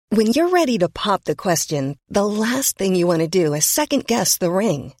When you're ready to pop the question, the last thing you want to do is second-guess the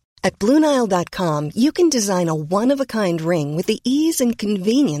ring. At BlueNile.com, you can design a one-of-a-kind ring with the ease and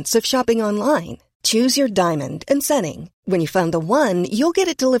convenience of shopping online. Choose your diamond and setting. When you find the one, you'll get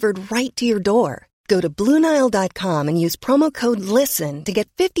it delivered right to your door. Go to BlueNile.com and use promo code LISTEN to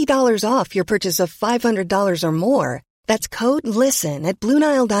get $50 off your purchase of $500 or more. That's code LISTEN at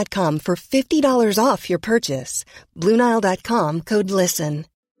BlueNile.com for $50 off your purchase. BlueNile.com, code LISTEN.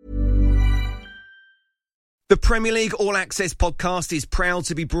 The Premier League All Access podcast is proud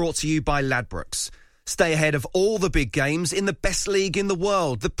to be brought to you by Ladbrokes. Stay ahead of all the big games in the best league in the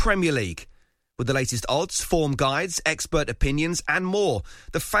world, the Premier League. With the latest odds, form guides, expert opinions and more,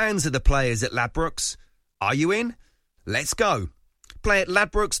 the fans are the players at Ladbrokes. Are you in? Let's go. Play at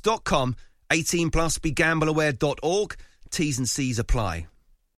ladbrokes.com, 18 plus, begambleaware.org. T's and C's apply.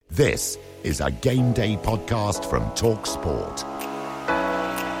 This is a Game Day podcast from TalkSport.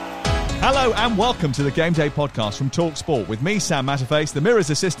 Hello and welcome to the Game Day podcast from TalkSport with me, Sam Matterface, the Mirror's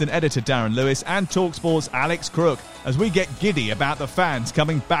assistant editor, Darren Lewis, and TalkSport's Alex Crook, as we get giddy about the fans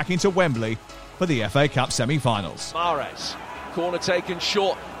coming back into Wembley for the FA Cup semi-finals. Mahrez, corner taken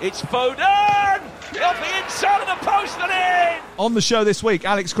short, it's Foden! Off the inside of the post and in! On the show this week,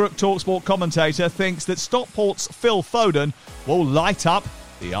 Alex Crook, TalkSport commentator, thinks that Stockport's Phil Foden will light up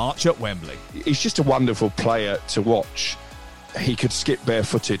the arch at Wembley. He's just a wonderful player to watch. He could skip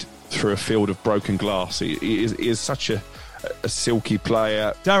barefooted through a field of broken glass. He is such a silky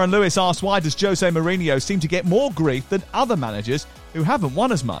player. Darren Lewis asks, why does Jose Mourinho seem to get more grief than other managers who haven't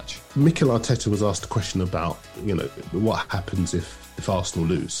won as much? Mikel Arteta was asked a question about, what happens if Arsenal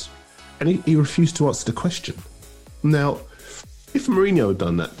lose. And he refused to answer the question. Now, if Mourinho had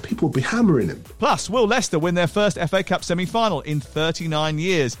done that, people would be hammering him. Plus, will Leicester win their first FA Cup semi-final in 39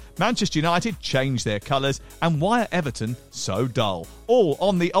 years? Manchester United changed their colours, and why are Everton so dull? All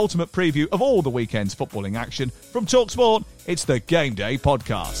on the ultimate preview of all the weekend's footballing action. From TalkSport, it's the Game Day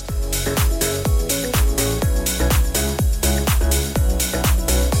podcast.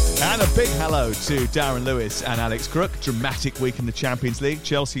 And a big hello to Darren Lewis and Alex Crook. Dramatic week in the Champions League.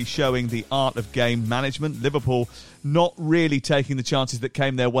 Chelsea showing the art of game management. Liverpool not really taking the chances that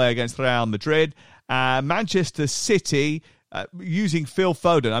came their way against Real Madrid. Manchester City using Phil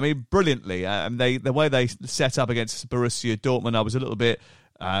Foden, I mean, brilliantly. The way they set up against Borussia Dortmund, I was a little bit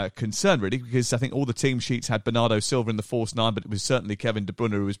concerned, really, because I think all the team sheets had Bernardo Silva in the false nine, but it was certainly Kevin De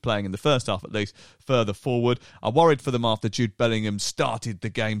Bruyne who was playing in the first half, at least, further forward. I worried for them after Jude Bellingham started the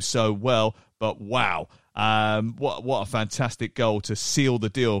game so well, but wow. What a fantastic goal to seal the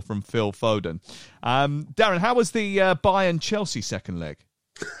deal from Phil Foden. Darren, how was the Bayern-Chelsea second leg?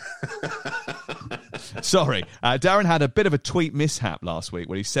 Sorry, Darren had a bit of a tweet mishap last week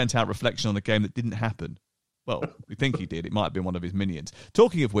where he sent out reflection on a game that didn't happen. Well, we think he did. It might have been one of his minions.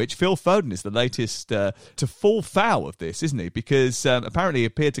 Talking of which, Phil Foden is the latest to fall foul of this, isn't he? Because apparently he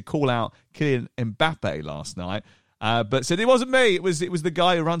appeared to call out Kylian Mbappe last night, but said it wasn't me. It was the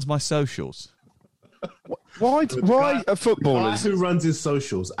guy who runs my socials. Why are footballers... The guy who runs his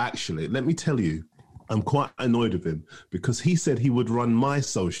socials, actually, let me tell you, I'm quite annoyed with him because he said he would run my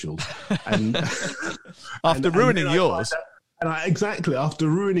socials. And after ruining yours. Exactly. After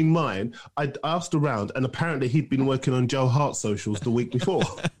ruining mine, I asked around, and apparently he'd been working on Joe Hart's socials the week before.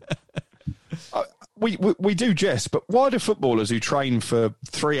 We do jest, but why do footballers who train for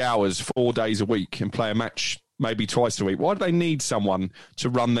 3 hours, 4 days a week and play a match maybe twice a week, why do they need someone to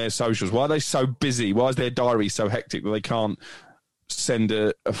run their socials? Why are they so busy? Why is their diary so hectic that they can't send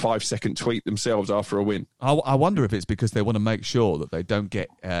a 5-second tweet themselves after a win? I wonder if it's because they want to make sure that they don't get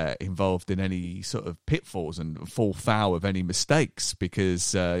involved in any sort of pitfalls and fall foul of any mistakes,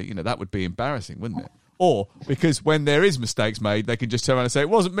 because that would be embarrassing, wouldn't it? Or because when there is mistakes made, they can just turn around and say, it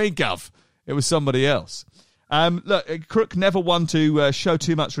wasn't me, Gov, it was somebody else. Look, Crook never one to show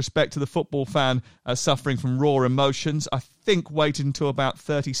too much respect to the football fan suffering from raw emotions. I think waited until about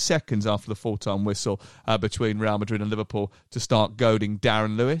 30 seconds after the full-time whistle between Real Madrid and Liverpool to start goading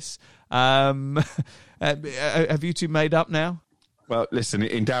Darren Lewis. Have you two made up now? Well, listen,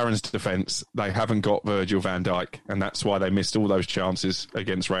 in Darren's defence, they haven't got Virgil van Dijk, and that's why they missed all those chances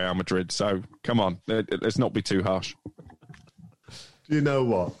against Real Madrid. So, come on, let's not be too harsh. You know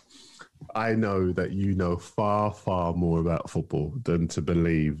what? I know that you know far, far more about football than to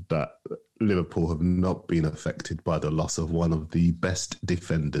believe that Liverpool have not been affected by the loss of one of the best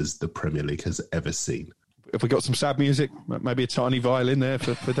defenders the Premier League has ever seen. Have we got some sad music? Maybe a tiny violin there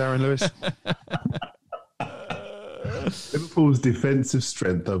for Darren Lewis? Liverpool's defensive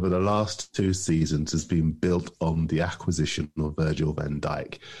strength over the last 2 seasons has been built on the acquisition of Virgil van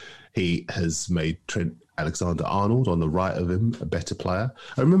Dijk. He has made Trent Alexander-Arnold on the right of him, a better player.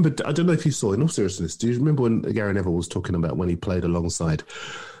 I don't know if you saw, in all seriousness, do you remember when Gary Neville was talking about when he played alongside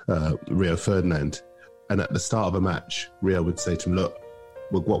Rio Ferdinand? And at the start of a match, Rio would say to him, look,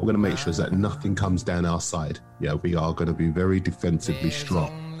 what we're going to make sure is that nothing comes down our side. Yeah, we are going to be very defensively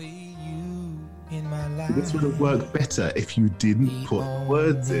strong. This would have worked better if you didn't put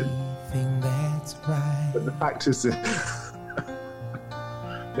words in. But the fact is that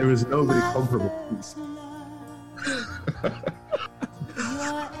there is nobody comparable.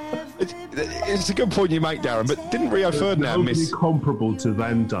 It's a good point you make, Darren, but didn't Rio Ferdinand miss... comparable to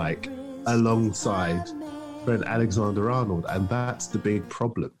Van Dijk alongside Trent Alexander-Arnold, and that's the big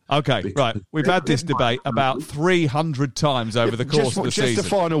problem. Okay, right. We've had this debate about 300 times over the course of the season. Just a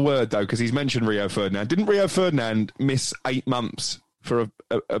final word, though, because he's mentioned Rio Ferdinand. Didn't Rio Ferdinand miss 8 months for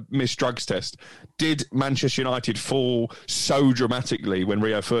a missed drugs test? Did Manchester United fall so dramatically when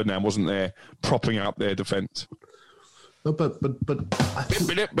Rio Ferdinand wasn't there propping up their defence? No, but I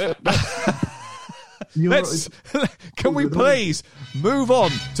think... Can we please move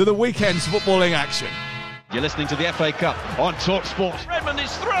on to the weekend's footballing action? You're listening to the FA Cup on TalkSport. Redmond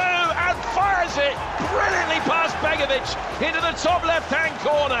is through and fires it brilliantly past Begovic into the top left-hand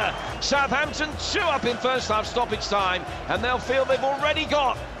corner. Southampton 2 up in first half stoppage time, and they'll feel they've already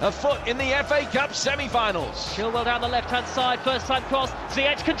got a foot in the FA Cup semi-finals. Chilwell down the left-hand side, first time cross.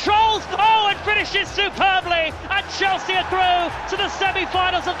 Ziyech controls, and finishes superbly. And Chelsea are through to the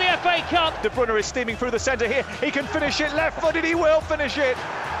semi-finals of the FA Cup. De Bruyne is steaming through the centre here. He can finish it left-footed. He will finish it.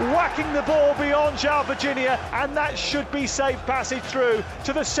 Whacking the ball beyond João Virginia, and that should be safe passage through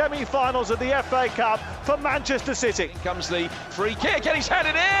to the semi-finals of the FA Cup for Manchester City. Here comes the free kick, and he's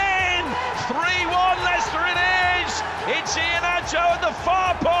headed in! 3-1 Leicester it is! It's Iheanacho at the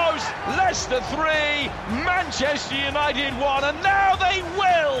far post. Leicester 3, Manchester United 1, and now they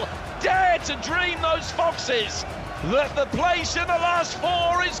will dare to dream, those Foxes, that the place in the last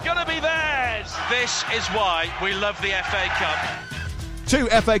 4 is going to be theirs. This is why we love the FA Cup. 2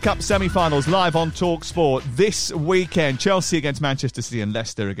 FA Cup semi-finals live on TalkSport this weekend. Chelsea against Manchester City and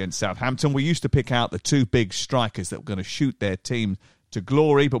Leicester against Southampton. We used to pick out the 2 big strikers that were going to shoot their team to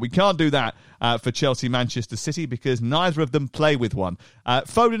glory, but we can't do that for Chelsea-Manchester City because neither of them play with one.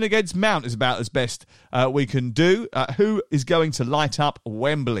 Foden against Mount is about as best we can do. Who is going to light up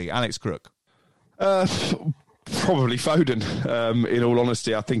Wembley? Alex Crook. Probably Foden. In all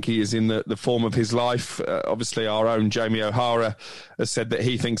honesty, I think he is in the form of his life. Obviously, our own Jamie O'Hara has said that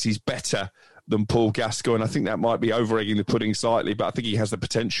he thinks he's better than Paul Gascoigne. I think that might be over-egging the pudding slightly, but I think he has the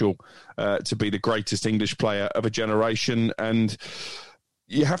potential to be the greatest English player of a generation. And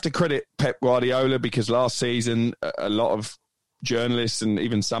you have to credit Pep Guardiola because last season, a lot of journalists and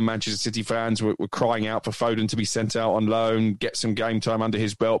even some Manchester City fans were crying out for Foden to be sent out on loan, get some game time under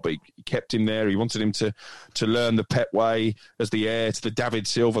his belt, but he kept him there. He wanted him to learn the Pep way as the heir to the David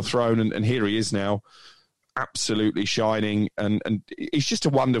Silva throne, and here he is now, absolutely shining, and he's just a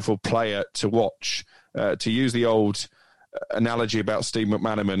wonderful player to watch. To use the old analogy about Steve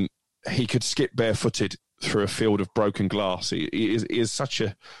McManaman, he could skip barefooted through a field of broken glass. He is such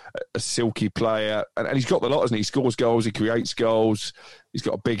a silky player, and he's got the lot, hasn't he? He scores goals, he creates goals, he's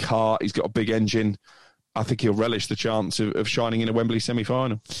got a big heart, he's got a big engine. I think he'll relish the chance of shining in a Wembley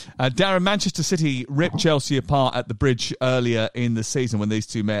semi-final. Darren, Manchester City ripped Chelsea apart at the Bridge earlier in the season when these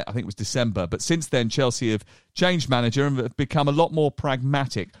two met. I think it was December. But since then, Chelsea have changed manager and have become a lot more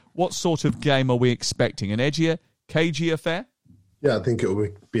pragmatic. What sort of game are we expecting? An edgier, cagey affair? Yeah, I think it will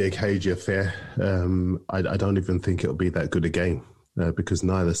be a cagey affair. I don't even think it will be that good a game because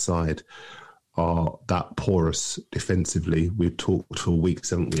neither side are that porous defensively. We've talked for weeks,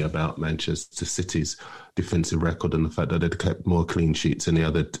 haven't we, about Manchester City's defensive record and the fact that they've kept more clean sheets than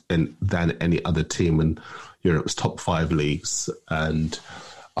any other team in Europe's top 5 leagues. And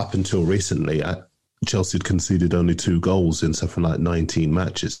up until recently, Chelsea had conceded only 2 goals in something like 19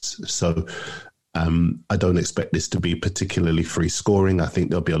 matches. So I don't expect this to be particularly free scoring. I think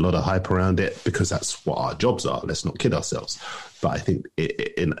there'll be a lot of hype around it because that's what our jobs are. Let's not kid ourselves. But I think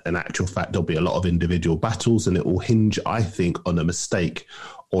in actual fact, there'll be a lot of individual battles and it will hinge, I think, on a mistake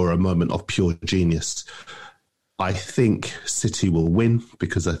or a moment of pure genius. I think City will win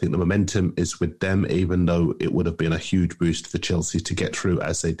because I think the momentum is with them, even though it would have been a huge boost for Chelsea to get through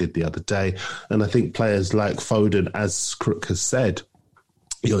as they did the other day. And I think players like Foden, as Crook has said,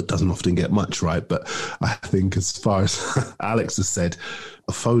 it doesn't often get much right, but I think as far as Alex has said,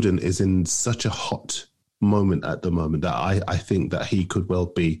 Foden is in such a hot moment at the moment that I think that he could well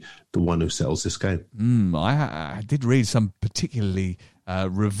be the one who settles this game. I did read some particularly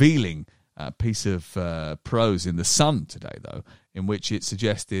revealing piece of prose in The Sun today, though, in which it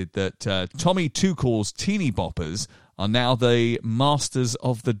suggested that Tommy Tuchel's teeny boppers are now the masters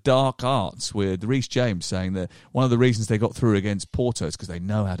of the dark arts, with Reece James saying that one of the reasons they got through against Porto is because they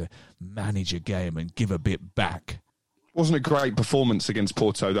know how to manage a game and give a bit back. Wasn't a great performance against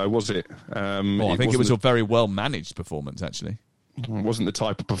Porto, though, was it? I think it was a very well-managed performance, actually. It wasn't the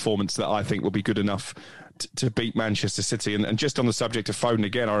type of performance that I think will be good enough to beat Manchester City. And just on the subject of Foden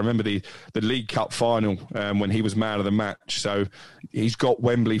again, I remember the League Cup final when he was man of the match. So he's got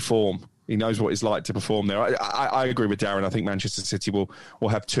Wembley form. He knows what it's like to perform there. I agree with Darren. I think Manchester City will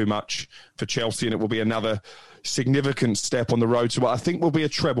have too much for Chelsea, and it will be another significant step on the road to what I think will be a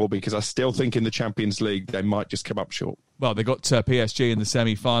treble, because I still think in the Champions League they might just come up short. Well, they got PSG in the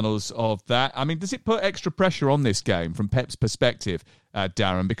semi-finals of that. I mean, does it put extra pressure on this game from Pep's perspective,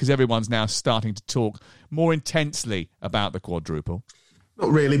 Darren, because everyone's now starting to talk more intensely about the quadruple? Not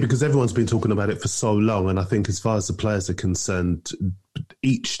really, because everyone's been talking about it for so long. And I think as far as the players are concerned,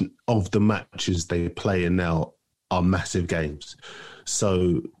 each of the matches they play in now are massive games.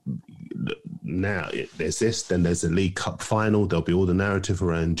 So now there's this, then there's a League Cup final. There'll be all the narrative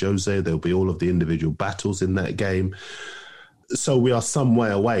around Jose. There'll be all of the individual battles in that game. So we are some way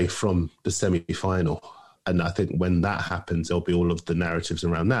away from the semi-final. And I think when that happens, there'll be all of the narratives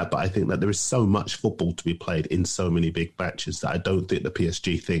around that. But I think that there is so much football to be played in so many big matches that I don't think the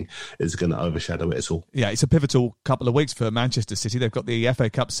PSG thing is going to overshadow it at all. Yeah, it's a pivotal couple of weeks for Manchester City. They've got the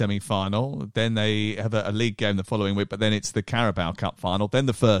FA Cup semi-final, then they have a league game the following week, but then it's the Carabao Cup final, then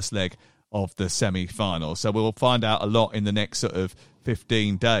the first leg of the semi-final. So we'll find out a lot in the next sort of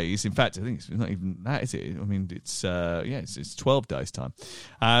 15 days. In fact, I think it's not even that, is it? I mean, it's 12 days' time.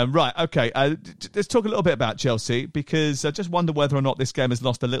 Right, okay. Let's talk a little bit about Chelsea, because I just wonder whether or not this game has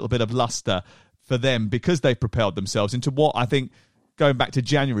lost a little bit of lustre for them, because they've propelled themselves into what I think, going back to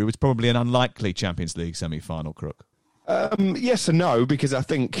January, was probably an unlikely Champions League semi-final, Crook. Yes and no, because I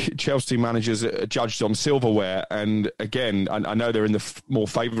think Chelsea managers are judged on silverware. And again, I know they're in the more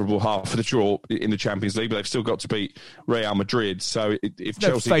favourable half of the draw in the Champions League, but they've still got to beat Real Madrid. So if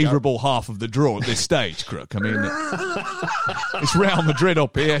Chelsea... favourable half of the draw at this stage, Crook. I mean, it's Real Madrid or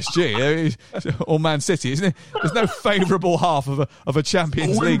PSG or Man City, isn't it? There's no favourable half of a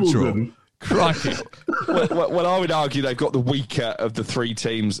Champions League draw. Crikey. Well, I would argue they've got the weaker of the three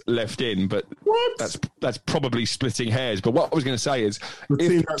teams left in, but that's probably splitting hairs. But what I was going to say is... The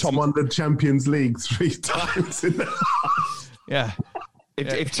team that's won the Champions League 3 times in the... Yeah.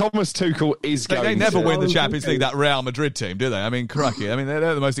 If Thomas Tuchel is going They never win the Champions League, that Real Madrid team, do they? I mean, crikey. I mean,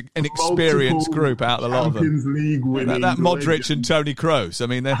 they're the most inexperienced group out of the lot of them. Champions League winning. That Modric and Toni Kroos, I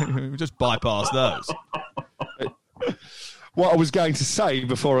mean, they just bypass those. What I was going to say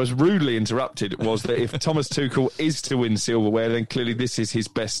before I was rudely interrupted was that if Thomas Tuchel is to win silverware, then clearly this is his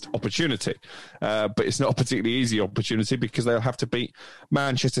best opportunity. But it's not a particularly easy opportunity, because they'll have to beat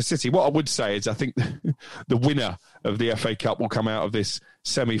Manchester City. What I would say is I think the winner of the FA Cup will come out of this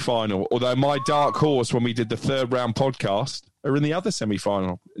semi-final. Although my dark horse, when we did the third round podcast, are in the other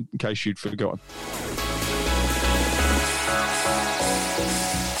semi-final, in case you'd forgotten.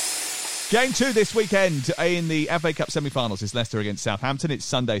 Game 2 this weekend in the FA Cup semi-finals is Leicester against Southampton. It's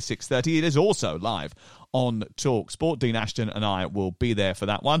Sunday 6:30. It is also live on TalkSport. Dean Ashton and I will be there for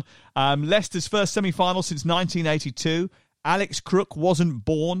that one. Leicester's first semi-final since 1982. Alex Crook wasn't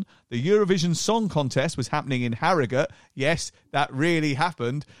born. The Eurovision Song Contest was happening in Harrogate. Yes, that really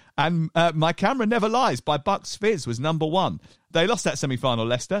happened. And My Camera Never Lies by Bucks Fizz was number 1. They lost that semi-final,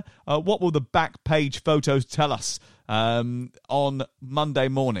 Leicester. What will the back page photos tell us on Monday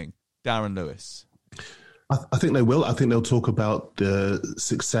morning? Darren Lewis. I think they will. I think they'll talk about the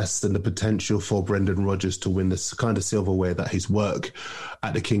success and the potential for Brendan Rodgers to win this kind of silverware that his work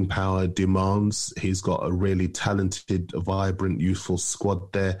at the King Power demands. He's got a really talented, vibrant, youthful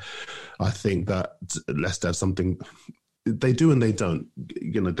squad there. I think that Leicester have something... They do and they don't.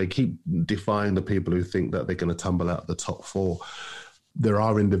 You know, they keep defying the people who think that they're going to tumble out of the top 4. There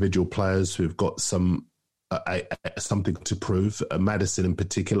are individual players who've got something to prove. Maddison in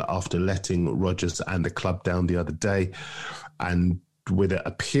particular, after letting Rodgers and the club down the other day, and with it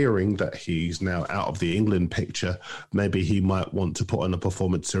appearing that he's now out of the England picture, maybe he might want to put on a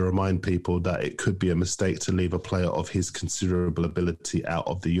performance to remind people that it could be a mistake to leave a player of his considerable ability out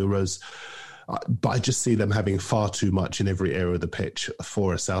of the Euros. But I just see them having far too much in every area of the pitch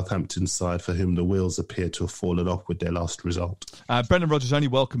for a Southampton side for whom the wheels appear to have fallen off with their last result. Brendan Rodgers only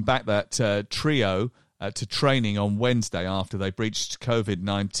welcomed back that trio to training on Wednesday after they breached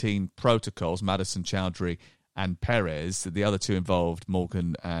COVID-19 protocols, Maddison, Chowdhury and Perez. The other two involved,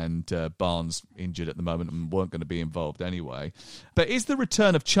 Morgan and Barnes, injured at the moment and weren't going to be involved anyway. But is the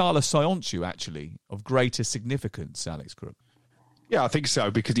return of Charles Soyuncu actually of greater significance, Alex Crook? Yeah, I think so,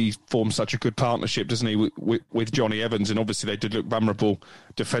 because he formed such a good partnership, doesn't he, with Johnny Evans, and obviously they did look vulnerable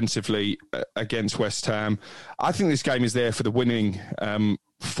defensively against West Ham. I think this game is there for the winning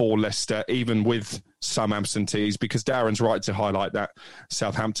for Leicester, even with some absentees, because Darren's right to highlight that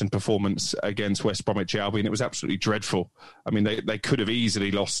Southampton performance against West Bromwich Albion. It was absolutely dreadful. I mean, they could have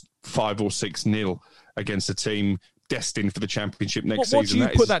easily lost 5 or 6-0 against a team destined for the Championship next season. What do you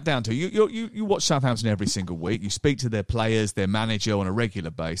put that down to? You watch Southampton every single week. You speak to their players, their manager on a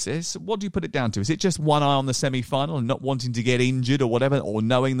regular basis. What do you put it down to? Is it just one eye on the semi-final and not wanting to get injured or whatever, or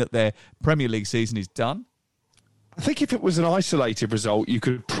knowing that their Premier League season is done? I think if it was an isolated result, you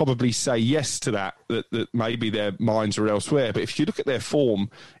could probably say yes to that maybe their minds are elsewhere. But if you look at their form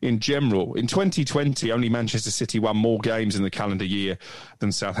in general, in 2020, only Manchester City won more games in the calendar year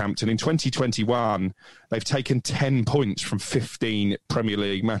than Southampton. In 2021, they've taken 10 points from 15 Premier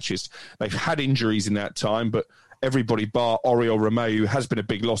League matches. They've had injuries in that time, but everybody bar Oriol Romeu, who has been a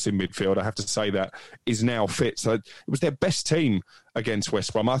big loss in midfield, I have to say that, is now fit. So it was their best team against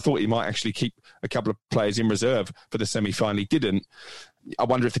West Brom. I thought he might actually keep a couple of players in reserve for the semi-final. He didn't. I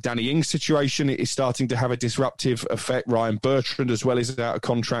wonder if the Danny Ings situation is starting to have a disruptive effect. Ryan Bertrand as well is out of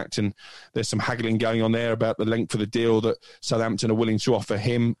contract, and there's some haggling going on there about the length of the deal that Southampton are willing to offer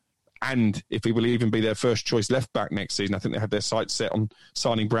him. And if he will even be their first choice left back next season. I think they have their sights set on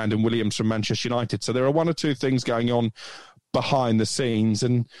signing Brandon Williams from Manchester United. So there are one or two things going on behind the scenes,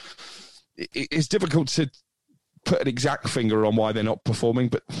 and it's difficult to put an exact finger on why they're not performing,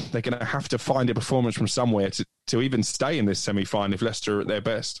 but they're going to have to find a performance from somewhere to even stay in this semi-final if Leicester are at their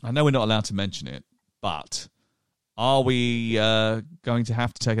best. I know we're not allowed to mention it, but are we going to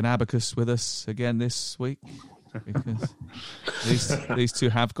have to take an abacus with us again this week? Because these two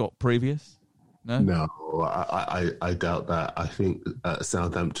have got previous. No, I doubt that. I think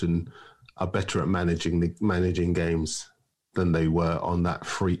Southampton are better at managing games than they were on that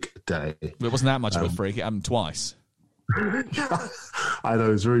freak day. It wasn't that much of a freak. It happened twice. I know, it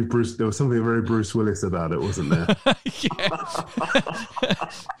was very Bruce. There was something very Bruce Willis about it, wasn't there?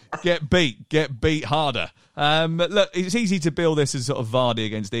 Get beat harder. Look, it's easy to bill this as sort of Vardy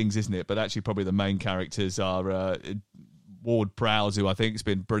against Ings, isn't it? But actually, probably the main characters are Ward-Prowse, who I think has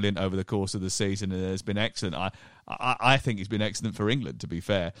been brilliant over the course of the season and has been excellent. I think he's been excellent for England, to be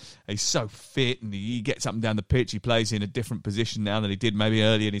fair. He's so fit and he gets up and down the pitch. He plays in a different position now than he did maybe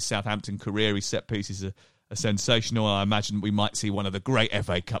early in his Southampton career. His set pieces are sensational. I imagine we might see one of the great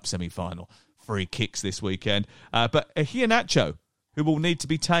FA Cup semi-final free kicks this weekend. But Iheanacho, who will need to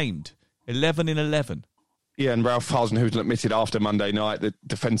be tamed, 11 in 11. Yeah, and Ralph Hasenhuttl admitted after Monday night that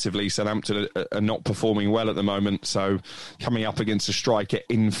defensively Southampton are not performing well at the moment. So coming up against a striker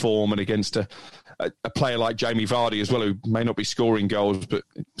in form and against a player like Jamie Vardy as well, who may not be scoring goals, but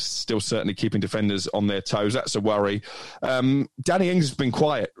still certainly keeping defenders on their toes. That's a worry. Danny Ings has been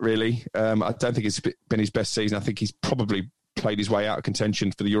quiet, really. I don't think it's been his best season. I think he's probably played his way out of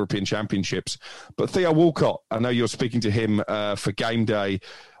contention for the European Championships. But Theo Walcott, I know you're speaking to him for game day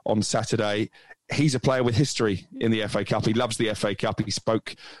on Saturday. He's a player with history in the FA Cup. He loves the FA Cup. He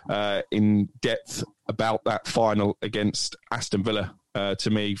spoke in depth about that final against Aston Villa to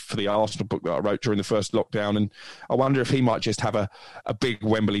me for the Arsenal book that I wrote during the first lockdown. And I wonder if he might just have a big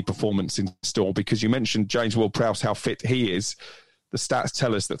Wembley performance in store, because you mentioned James Ward-Prowse, how fit he is. The stats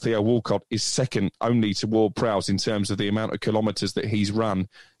tell us that Theo Walcott is second only to Ward-Prowse in terms of the amount of kilometres that he's run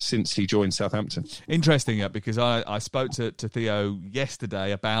since he joined Southampton. Interesting, because I spoke to Theo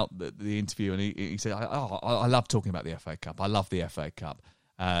yesterday about the interview, and he said, I love talking about the FA Cup. I love the FA Cup.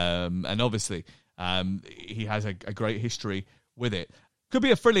 And obviously, he has a great history with it. Could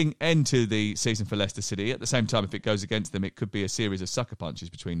be a thrilling end to the season for Leicester City. At the same time, if it goes against them, it could be a series of sucker punches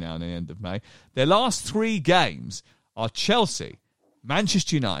between now and the end of May. Their last 3 games are Chelsea,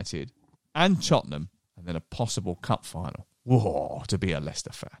 Manchester United and Tottenham, and then a possible cup final. Whoa, to be a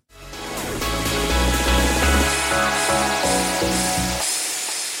Leicester fan.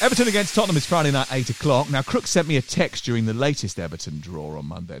 Everton against Tottenham is Friday night, 8 o'clock. Now, Crook sent me a text during the latest Everton draw on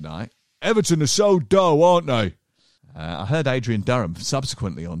Monday night. Everton are so dull, aren't they? I heard Adrian Durham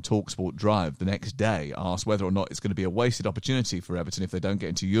subsequently on TalkSport Drive the next day ask whether or not it's going to be a wasted opportunity for Everton if they don't get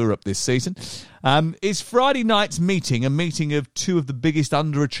into Europe this season. Is Friday night's meeting a meeting of 2 of the biggest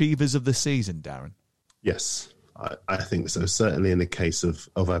underachievers of the season, Darren? Yes, I think so. Certainly in the case of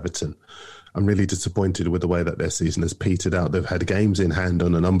Everton. I'm really disappointed with the way that their season has petered out. They've had games in hand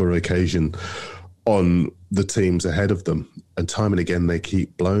on a number of occasions on the teams ahead of them, and time and again they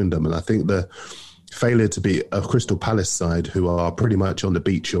keep blowing them. And I think failure to beat a Crystal Palace side who are pretty much on the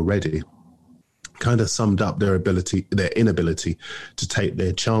beach already kind of summed up their inability to take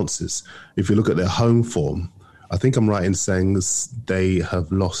their chances. If you look at their home form, I think I'm right in saying they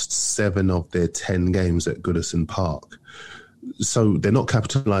have lost 7 of their 10 games at Goodison Park. So they're not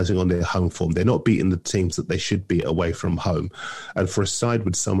capitalising on their home form. They're not beating the teams that they should beat away from home. And for a side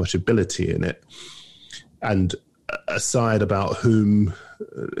with so much ability in it, and a side about whom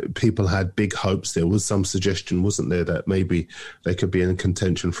people had big hopes, there was some suggestion, wasn't there, that maybe they could be in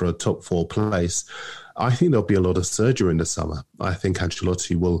contention for a top 4 place. I think there'll be a lot of surgery in the summer. I think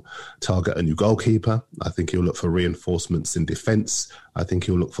Ancelotti will target a new goalkeeper. I think he'll look for reinforcements in defence. I think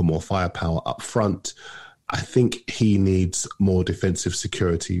he'll look for more firepower up front. I think he needs more defensive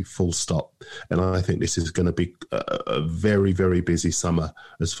security, full stop. And I think this is going to be a very, very busy summer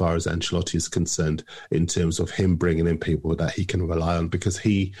as far as Ancelotti is concerned, in terms of him bringing in people that he can rely on, because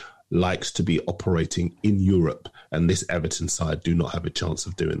he likes to be operating in Europe, and this Everton side do not have a chance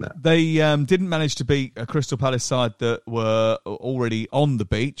of doing that. They didn't manage to beat a Crystal Palace side that were already on the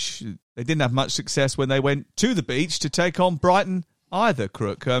beach. They didn't have much success when they went to the beach to take on Brighton either,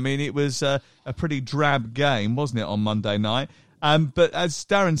 Crook. I mean, it was a pretty drab game, wasn't it, on Monday night? But as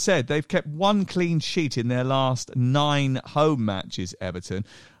Darren said, they've kept 1 clean sheet in their last 9 home matches, Everton.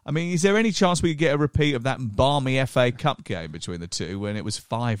 I mean, is there any chance we could get a repeat of that balmy FA Cup game between the two when it was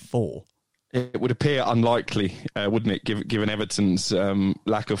 5-4? It would appear unlikely, wouldn't it, given Everton's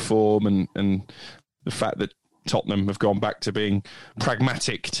lack of form and the fact that Tottenham have gone back to being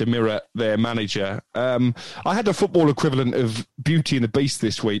pragmatic to mirror their manager. I had a football equivalent of Beauty and the Beast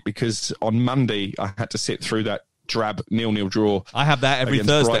this week, because on Monday I had to sit through that drab 0-0 draw. I have that every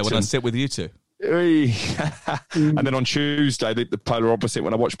Thursday Brighton. when I sit with you two. And then on Tuesday, the polar opposite,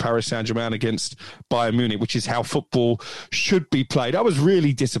 when I watched Paris Saint-Germain against Bayern Munich, which is how football should be played. I was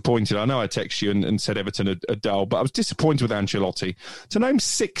really disappointed. I know I texted you and said Everton are dull, but I was disappointed with Ancelotti. To name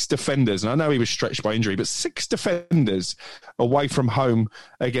 6 defenders, and I know he was stretched by injury, but 6 defenders away from home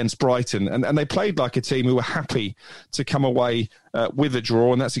against Brighton. And they played like a team who were happy to come away with a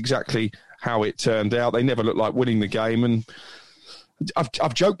draw, and that's exactly how it turned out. They never looked like winning the game, and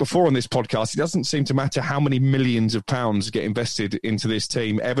I've joked before on this podcast, it doesn't seem to matter how many millions of pounds get invested into this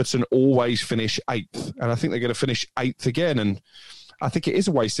team. Everton always finish 8th, and I think they're going to finish 8th again. And I think it is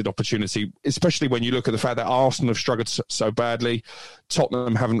a wasted opportunity, especially when you look at the fact that Arsenal have struggled so badly.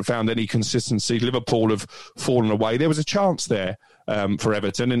 Tottenham haven't found any consistency. Liverpool have fallen away. There was a chance there for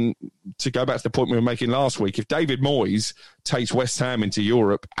Everton. And to go back to the point we were making last week, if David Moyes takes West Ham into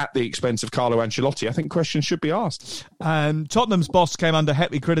Europe at the expense of Carlo Ancelotti, I think questions should be asked. Tottenham's boss came under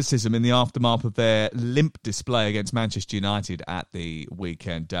heavy criticism in the aftermath of their limp display against Manchester United at the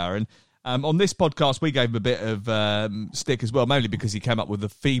weekend, Darren. On this podcast, we gave him a bit of stick as well, mainly because he came up with the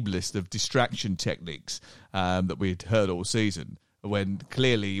feeblest of distraction techniques that we'd heard all season, when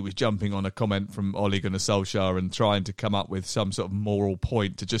clearly he was jumping on a comment from Ole Gunnar Solskjaer and trying to come up with some sort of moral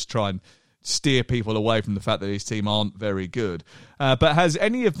point to just try and steer people away from the fact that his team aren't very good. But has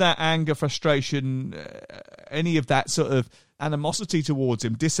any of that anger, frustration, any of that sort of animosity towards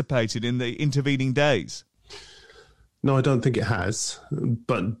him dissipated in the intervening days? No, I don't think it has.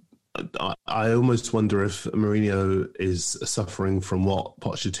 But I almost wonder if Mourinho is suffering from what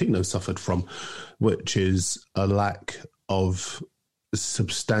Pochettino suffered from, which is a lack of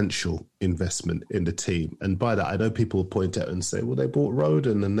substantial investment in the team. And by that, I know people point out and say, well, they bought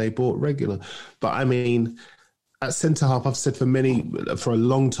Rodon and they bought Regular. But I mean, at centre-half, I've said for a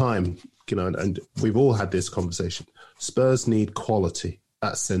long time, you know, and we've all had this conversation, Spurs need quality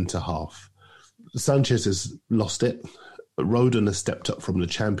at centre-half. Sanchez has lost it. Rodon has stepped up from the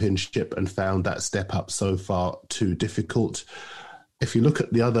Championship and found that step up so far too difficult. If you look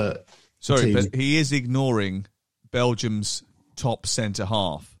at the other team, but he is ignoring Belgium's top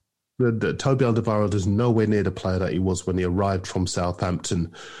centre-half. Toby Alderweireld is nowhere near the player that he was when he arrived from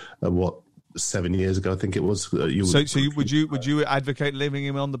Southampton, 7 years ago, I think it was. Would you advocate leaving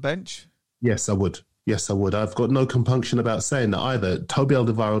him on the bench? Yes, I would. I've got no compunction about saying that either. Toby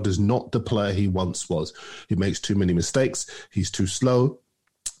Alderweireld is not the player he once was. He makes too many mistakes. He's too slow.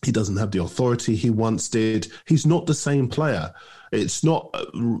 He doesn't have the authority he once did. He's not the same player. It's not,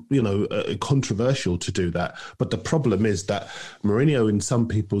 controversial to do that. But the problem is that Mourinho, in some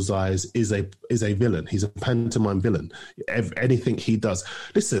people's eyes, is a villain. He's a pantomime villain. Anything he does.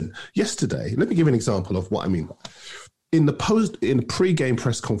 Listen, yesterday, let me give you an example of what I mean. In the pre-game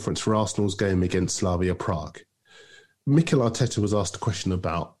press conference for Arsenal's game against Slavia Prague, Mikel Arteta was asked a question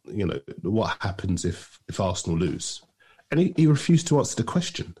about, what happens if Arsenal lose. And he refused to answer the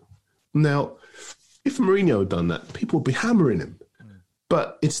question. Now, if Mourinho had done that, people would be hammering him.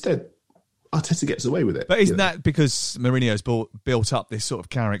 But instead, Arteta gets away with it. But isn't that because Mourinho's built up this sort of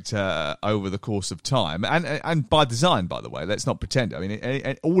character over the course of time, and by design, by the way? Let's not pretend. I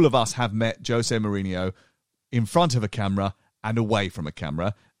mean, all of us have met Jose Mourinho in front of a camera and away from a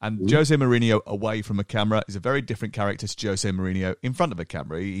camera. And Jose Mourinho away from a camera is a very different character to Jose Mourinho in front of a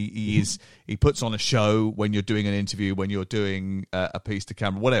camera. He puts on a show when you're doing an interview, when you're doing a piece to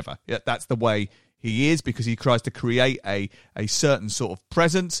camera, whatever. Yeah, that's the way he is, because he tries to create a certain sort of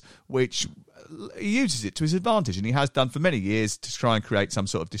presence, which he uses it to his advantage, and he has done for many years to try and create some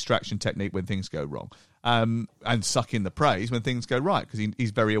sort of distraction technique when things go wrong, and suck in the praise when things go right, because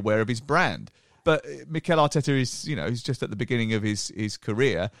he's very aware of his brand. But Mikel Arteta is, he's just at the beginning of his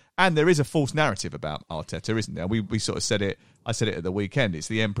career, and there is a false narrative about Arteta, isn't there? We sort of said it. I said it at the weekend. It's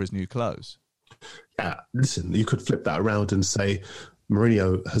the emperor's new clothes. Yeah, listen, you could flip that around and say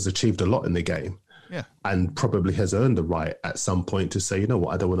Mourinho has achieved a lot in the game. Yeah. And probably has earned the right at some point to say, you know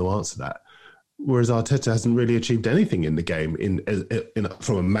what, I don't want to answer that. Whereas Arteta hasn't really achieved anything in the game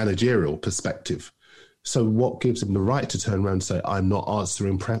from a managerial perspective. So what gives him the right to turn around and say, I'm not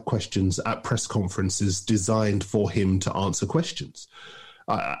answering questions at press conferences designed for him to answer questions?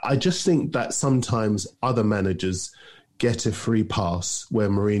 I just think that sometimes other managers get a free pass where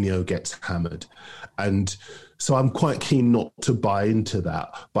Mourinho gets hammered. And so I'm quite keen not to buy into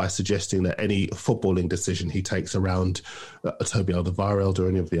that by suggesting that any footballing decision he takes around Toby Alderweireld or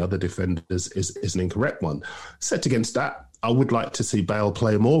any of the other defenders is an incorrect one. Set against that, I would like to see Bale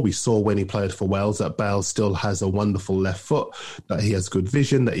play more. We saw when he played for Wales that Bale still has a wonderful left foot, that he has good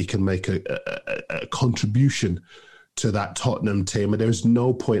vision, that he can make a contribution to that Tottenham team. And there's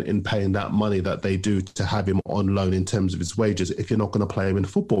no point in paying that money that they do to have him on loan in terms of his wages if you're not going to play him in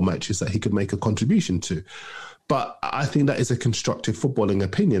football matches that he could make a contribution to. But I think that is a constructive footballing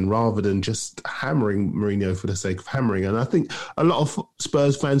opinion rather than just hammering Mourinho for the sake of hammering. And I think a lot of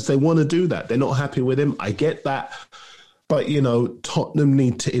Spurs fans, they want to do that. They're not happy with him. I get that. But, Tottenham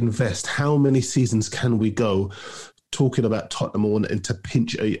need to invest. How many seasons can we go talking about Tottenham wanting to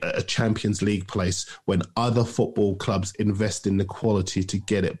pinch a Champions League place when other football clubs invest in the quality to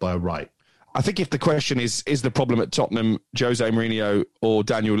get it by right? I think if the question is the problem at Tottenham Jose Mourinho or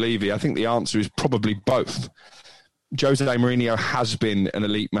Daniel Levy, I think the answer is probably both. Jose Mourinho has been an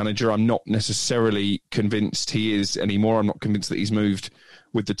elite manager. I'm not necessarily convinced he is anymore. I'm not convinced that he's moved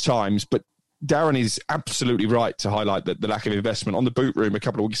with the times. But Darren is absolutely right to highlight the lack of investment. On the Boot Room a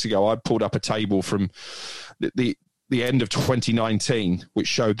couple of weeks ago, I pulled up a table from the end of 2019, which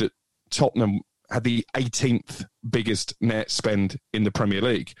showed that Tottenham had the 18th biggest net spend in the Premier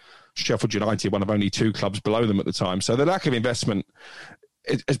League. Sheffield United, one of only two clubs below them at the time. So the lack of investment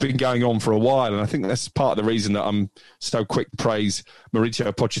has been going on for a while, and I think that's part of the reason that I'm so quick to praise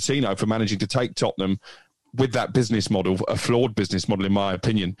Mauricio Pochettino for managing to take Tottenham with that business model, a flawed business model in my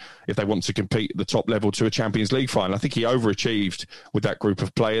opinion, if they want to compete at the top level to a Champions League final. I think he overachieved with that group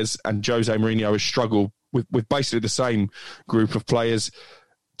of players, and Jose Mourinho has struggled with basically the same group of players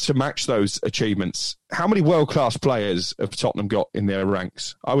to match those achievements. How many world-class players have Tottenham got in their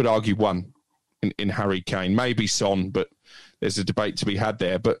ranks? I would argue one in Harry Kane, maybe Son, but there's a debate to be had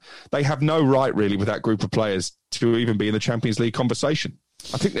there. But they have no right, really, with that group of players to even be in the Champions League conversation.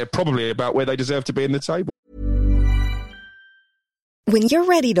 I think they're probably about where they deserve to be in the table. When you're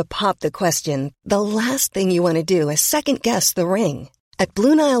ready to pop the question, the last thing you want to do is second-guess the ring. At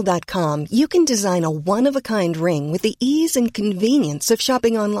BlueNile.com, you can design a one-of-a-kind ring with the ease and convenience of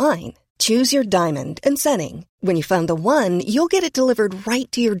shopping online. Choose your diamond and setting. When you find the one, you'll get it delivered right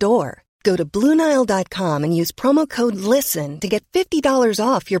to your door. Go to BlueNile.com and use promo code LISTEN to get $50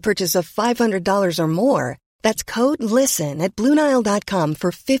 off your purchase of $500 or more. That's code LISTEN at BlueNile.com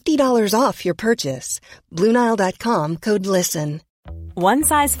for $50 off your purchase. BlueNile.com, code LISTEN. One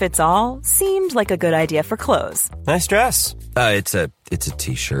size fits all seemed like a good idea for clothes. Nice dress. It's a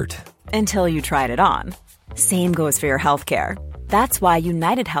T-shirt. Until you tried it on. Same goes for your healthcare. That's why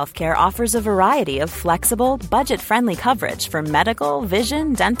United Healthcare offers a variety of flexible, budget-friendly coverage for medical,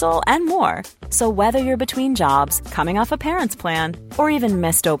 vision, dental, and more. So whether you're between jobs, coming off a parent's plan, or even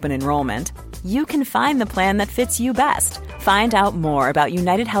missed open enrollment, you can find the plan that fits you best. Find out more about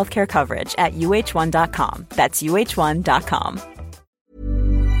United Healthcare coverage at UH1.com. That's UH1.com.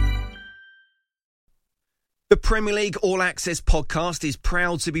 The Premier League All Access podcast is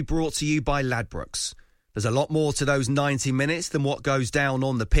proud to be brought to you by Ladbrokes. There's a lot more to those 90 minutes than what goes down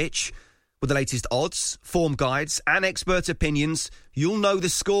on the pitch. With the latest odds, form guides and expert opinions, you'll know the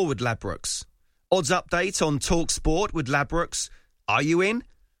score with Ladbrokes. Odds update on Talk Sport with Ladbrokes. Are you in?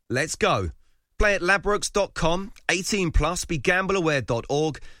 Let's go. Play at ladbrokes.com, 18 plus,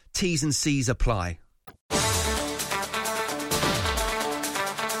 begambleaware.org. T's and C's apply.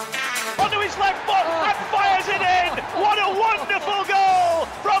 Onto his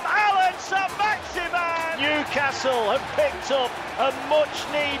Newcastle have picked up a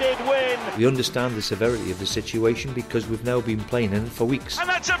much-needed win. We understand the severity of the situation because we've now been playing in it for weeks. And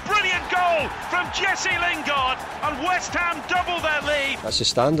that's a brilliant goal from Jesse Lingard, and West Ham double their lead. That's the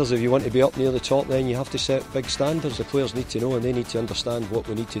standards. If you want to be up near the top, then you have to set big standards. The players need to know and they need to understand what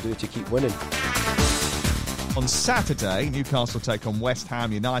we need to do to keep winning. On Saturday, Newcastle take on West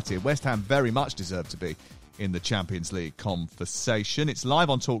Ham United. West Ham very much deserve to be in the Champions League conversation. It's live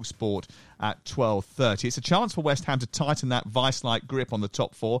on TalkSport at 12:30. It's a chance for West Ham to tighten that vice-like grip on the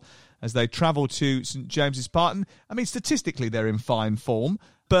top four as they travel to St James's Park. I mean, statistically, they're in fine form,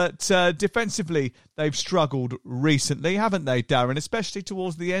 but defensively, they've struggled recently, haven't they, Darren, especially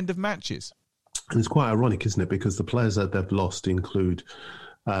towards the end of matches? And it's quite ironic, isn't it? Because the players that they've lost include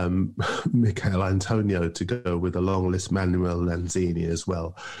Michail Antonio to go with a long list, Manuel Lanzini as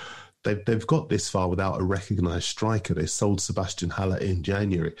well. They've got this far without a recognised striker. They sold Sebastian Haller in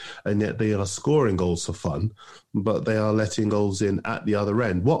January, and yet they are scoring goals for fun, but they are letting goals in at the other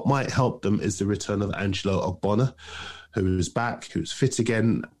end. What might help them is the return of Angelo Ogbonna, who's back, who's fit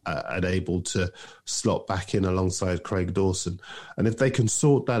again, and able to slot back in alongside Craig Dawson. And if they can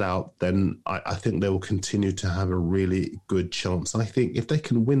sort that out, then I think they will continue to have a really good chance. I think if they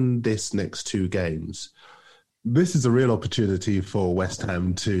can win this next two games, this is a real opportunity for West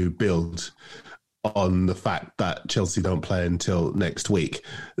Ham to build on the fact that Chelsea don't play until next week.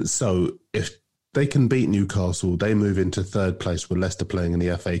 So if they can beat Newcastle, they move into third place with Leicester playing in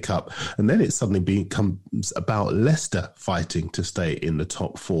the FA Cup. And then it suddenly becomes about Leicester fighting to stay in the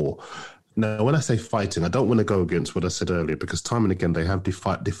top four. Now, when I say fighting, I don't want to go against what I said earlier, because time and again they have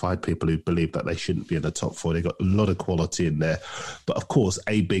defied people who believe that they shouldn't be in the top four. They've got a lot of quality in there. But of course,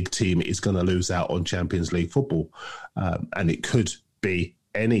 a big team is going to lose out on Champions League football. And it could be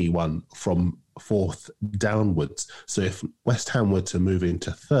anyone from fourth downwards. So if West Ham were to move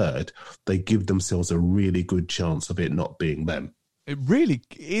into third, they give themselves a really good chance of it not being them. It really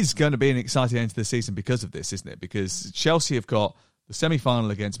is going to be an exciting end to the season because of this, isn't it? Because Chelsea have got the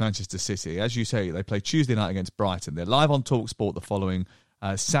semi-final against Manchester City. As you say, they play Tuesday night against Brighton. They're live on TalkSport the following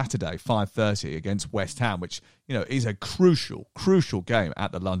Saturday, 5:30 against West Ham, which, you know, is a crucial game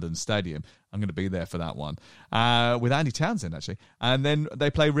at the London Stadium. I'm going to be there for that one with Andy Townsend, actually. And then they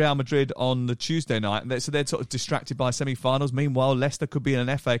play Real Madrid on the Tuesday night. And so they're sort of distracted by semi-finals. Meanwhile, Leicester could be in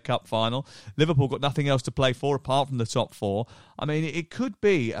an FA Cup final. Liverpool got nothing else to play for apart from the top four. I mean, it could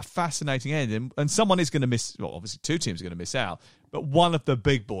be a fascinating end. And someone is going to miss, well, obviously two teams are going to miss out, but one of the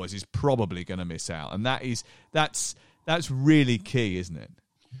big boys is probably going to miss out. And that's really key, isn't it?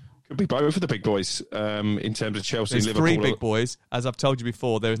 Could be both of the big boys in terms of Chelsea and Liverpool. There's three big boys. As I've told you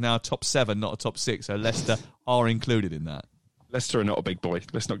before, there is now a top seven, not a top six. So Leicester are included in that. Leicester are not a big boy.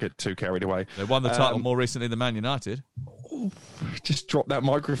 Let's not get too carried away. They won the title more recently than Man United. Just drop that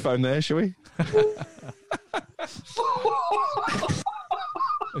microphone there, shall we?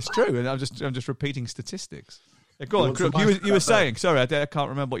 It's true, and I'm just repeating statistics. Yeah, go on, Crook. You were saying. Sorry, I can't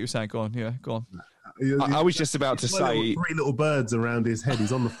remember what you were saying. Go on. Yeah, go on. I was just about to say... Three little birds around his head.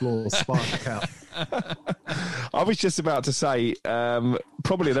 He's on the floor, spark out. I was just about to say,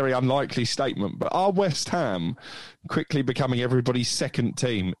 probably a very unlikely statement, but are West Ham quickly becoming everybody's second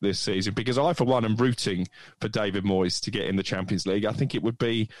team this season? Because I, for one, am rooting for David Moyes to get in the Champions League. I think it would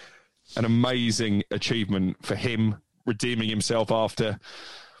be an amazing achievement for him, redeeming himself after...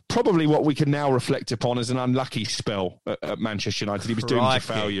 probably what we can now reflect upon as an unlucky spell at Manchester United. He was doomed to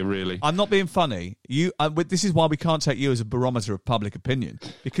failure, really. I'm not being funny. This is why we can't take you as a barometer of public opinion,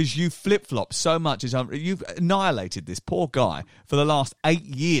 because you flip-flop so much. You've annihilated this poor guy for the last 8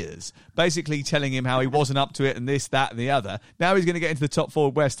 years, basically telling him how he wasn't up to it and this, that and the other. Now he's going to get into the top four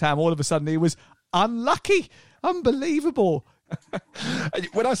of West Ham. All of a sudden he was unlucky. Unbelievable.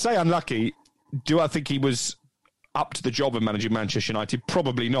 When I say unlucky, do I think he was up to the job of managing Manchester United?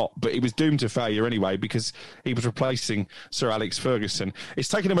 Probably not, but he was doomed to failure anyway because he was replacing Sir Alex Ferguson. It's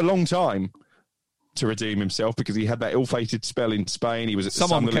taken him a long time to redeem himself because he had that ill-fated spell in Spain. He was at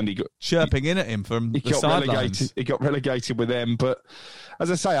Sunderland. He got chirping in at him from the sidelines. He got relegated with them, but as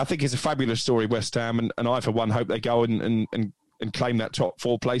I say, I think it's a fabulous story, West Ham, and I, for one, hope they go and claim that top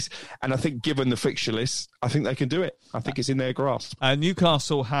four place. And I think given the fixture list, I think they can do it. I think it's in their grasp.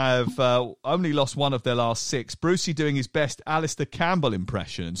 Newcastle have only lost one of their last six. Brucey doing his best Alistair Campbell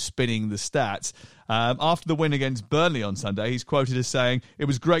impression and spinning the stats. After the win against Burnley on Sunday, he's quoted as saying, "It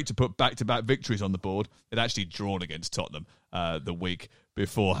was great to put back-to-back victories on the board." They'd actually drawn against Tottenham the week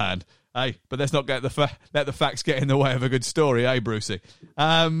beforehand. Hey, but let's not let the facts get in the way of a good story, Brucey?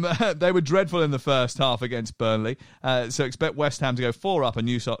 They were dreadful in the first half against Burnley, so expect West Ham to go 4 up and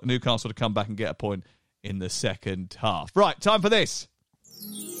Newcastle to come back and get a point in the second half. Right, time for this.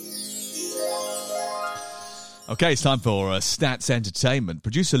 Okay, it's time for Stats Entertainment.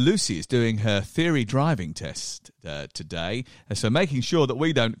 Producer Lucy is doing her theory driving test today, so making sure that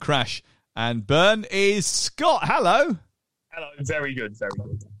we don't crash and burn is Scott. Hello. Hello. Very good. Very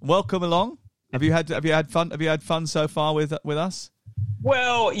good. Welcome along. Have you had fun? Have you had fun so far with us?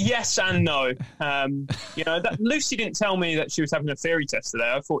 Well, yes and no. Lucy didn't tell me that she was having a theory test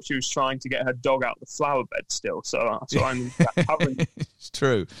today. I thought she was trying to get her dog out of the flower bed still. So I'm covering. It's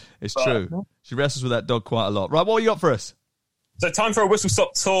true. It's true. She wrestles with that dog quite a lot. Right, what you got for us? So time for a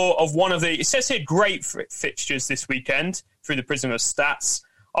whistle-stop tour of one of the, it says here, great fixtures this weekend through the prism of stats.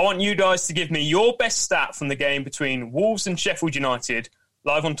 I want you guys to give me your best stat from the game between Wolves and Sheffield United,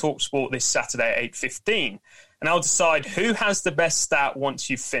 live on TalkSport this Saturday at 8:15. And I'll decide who has the best stat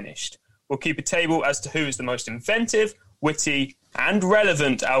once you've finished. We'll keep a table as to who is the most inventive, witty, and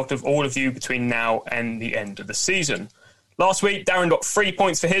relevant out of all of you between now and the end of the season. Last week, Darren got 3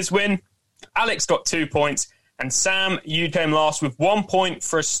 points for his win. Alex got 2 points. And Sam, you came last with 1 point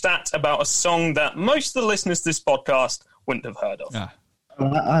for a stat about a song that most of the listeners to this podcast wouldn't have heard of. Ah.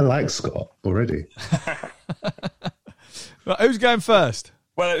 I like Scott already. Right, who's going first?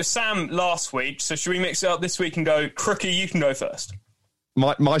 Well, it was Sam last week, so should we mix it up this week and go, Crookie, you can go first.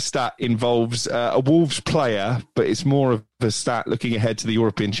 My stat involves a Wolves player, but it's more of a stat looking ahead to the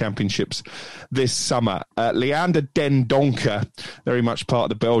European Championships this summer. Leander Den Donker, very much part of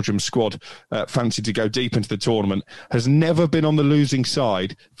the Belgium squad, fancied to go deep into the tournament, has never been on the losing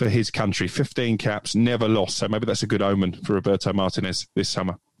side for his country. 15 caps, never lost. So maybe that's a good omen for Roberto Martinez this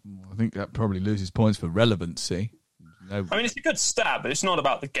summer. I think that probably loses points for relevancy. No. I mean, it's a good stat, but it's not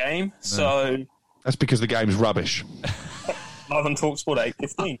about the game. No. So that's because the game's rubbish. Live on TalkSport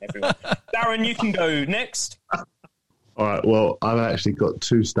 8:15, everyone. Darren, you can go next. All right. Well, I've actually got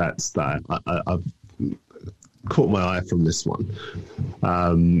two stats that I've caught my eye from this one.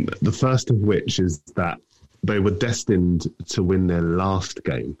 The first of which is that they were destined to win their last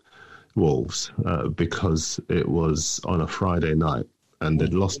game, Wolves, because it was on a Friday night, and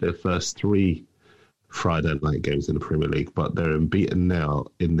they'd lost their first 3 Friday night games in the Premier League, but they're unbeaten now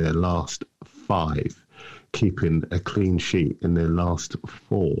in their last 5, keeping a clean sheet in their last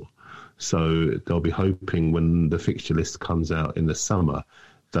 4. So they'll be hoping when the fixture list comes out in the summer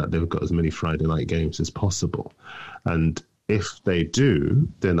that they've got as many Friday night games as possible. And if they do,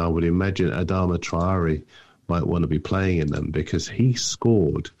 then I would imagine Adama Traore might want to be playing in them, because he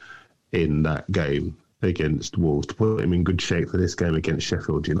scored in that game against Wolves to put him in good shape for this game against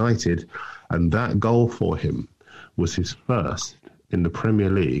Sheffield United. And that goal for him was his first in the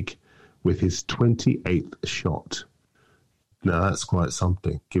Premier League with his 28th shot. Now, that's quite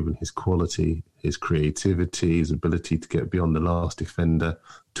something, given his quality, his creativity, his ability to get beyond the last defender.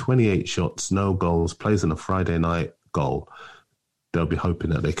 28 shots, no goals, plays on a Friday night goal. They'll be hoping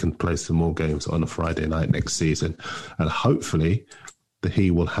that they can play some more games on a Friday night next season. And hopefully that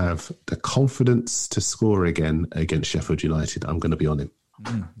he will have the confidence to score again against Sheffield United. I'm going to be on him.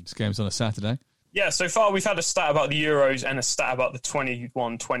 This game's on a Saturday. Yeah, so far we've had a stat about the Euros and a stat about the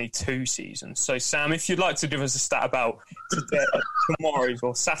 21-22 season. So, Sam, if you'd like to give us a stat about tomorrow's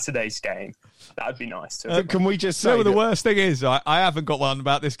or Saturday's game, that would be nice too. Can we just say the worst thing is I haven't got one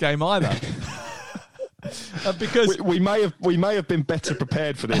about this game either. Because we may have been better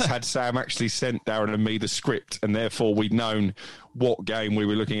prepared for this had Sam actually sent Darren and me the script, and therefore we'd known what game we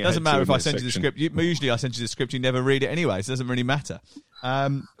were looking at. It doesn't matter if I send you the script. Usually I send you the script, you never read it anyway, so it doesn't really matter.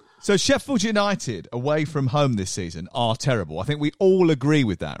 So Sheffield United away from home this season are terrible. I think we all agree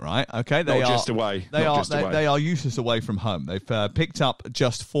with that, right? Okay, They are useless away from home. They've picked up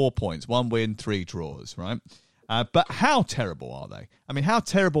just 4 points, 1 win, 3 draws, right? But how terrible are they? I mean, how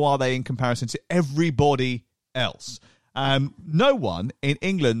terrible are they in comparison to everybody else? No one in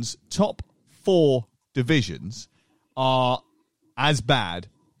England's top 4 divisions are as bad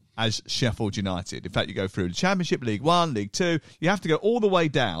as Sheffield United. In fact, you go through the Championship, League 1, League 2. You have to go all the way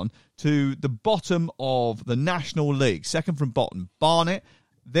down to the bottom of the National League, second from bottom, Barnet.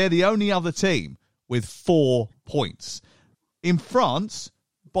 They're the only other team with 4 points. In France,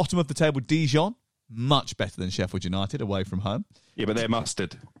 bottom of the table, Dijon, much better than Sheffield United away from home. Yeah, but they're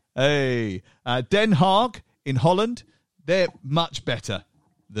mustard. Hey, Den Haag in Holland, they're much better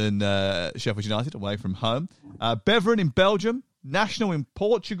than Sheffield United away from home. Beveren in Belgium, National in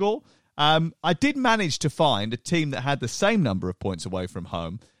Portugal. I did manage to find a team that had the same number of points away from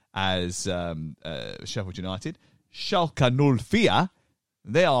home as Sheffield United. Schalke 04.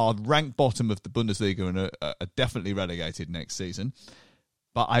 They are ranked bottom of the Bundesliga and are definitely relegated next season.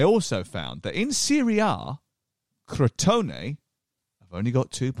 But I also found that in Serie A, Crotone have only got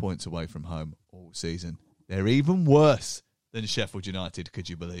 2 points away from home all season. They're even worse than Sheffield United. Could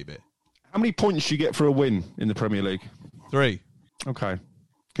you believe it? How many points do you get for a win in the Premier League? 3. Okay.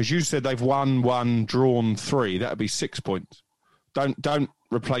 Because you said they've won 1, drawn 3. That would be 6 points. Don't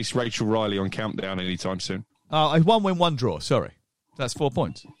replace Rachel Riley on Countdown anytime soon. Oh, 1 win, 1 draw. Sorry. That's 4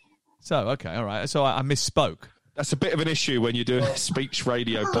 points. So, okay, all right. So I misspoke. That's a bit of an issue when you're doing a speech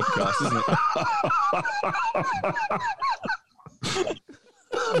radio podcast, isn't it?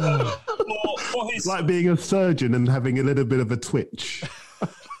 It's like being a surgeon and having a little bit of a twitch.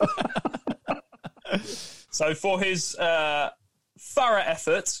 So for his thorough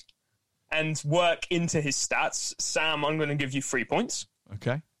effort and work into his stats, Sam, I'm going to give you 3 points.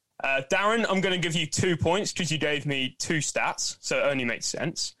 Okay. Darren, I'm going to give you 2 points because you gave me 2 stats, so it only makes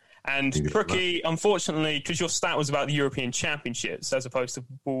sense. And Crookie, unfortunately, because your stat was about the European Championships as opposed to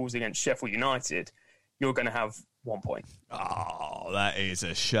Wolves against Sheffield United, you're going to have 1 point. Oh, that is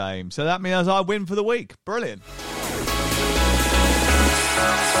a shame. So that means I win for the week. Brilliant.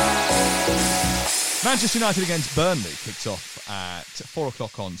 Manchester United against Burnley kicks off at 4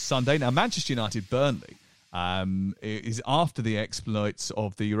 o'clock on Sunday. Now, Manchester United-Burnley is after the exploits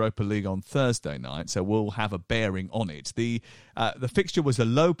of the Europa League on Thursday night, so we'll have a bearing on it. The fixture was the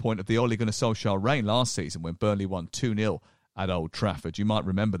low point of the Ole Gunnar Solskjaer reign last season when Burnley won 2-0 at Old Trafford. You might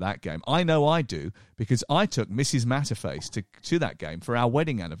remember that game. I know I do, because I took Mrs. Matterface to that game for our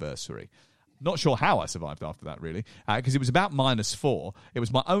wedding anniversary. Not sure how I survived after that, really, because it was about -4. It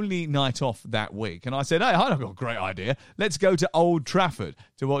was my only night off that week. And I said, hey, I've got a great idea. Let's go to Old Trafford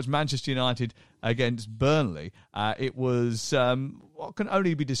to watch Manchester United against Burnley. It was what can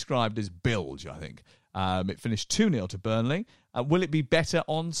only be described as bilge, I think. It finished 2-0 to Burnley. Will it be better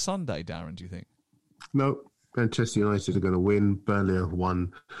on Sunday, Darren, do you think? No. Manchester United are going to win. Burnley have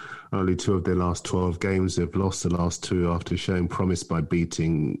won only 2 of their last 12 games. They've lost the last 2 after showing promise by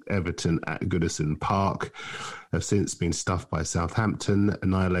beating Everton at Goodison Park. Have since been stuffed by Southampton,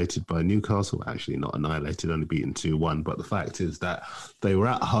 annihilated by Newcastle. Actually, not annihilated, only beaten 2-1. But the fact is that they were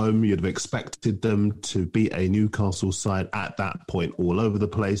at home. You'd have expected them to beat a Newcastle side at that point all over the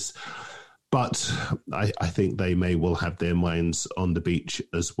place. But I think they may well have their minds on the beach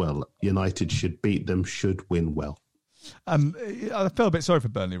as well. United should beat them, should win well. I felt a bit sorry for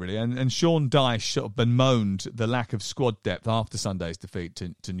Burnley, really. And Sean Dyche sort of bemoaned the lack of squad depth after Sunday's defeat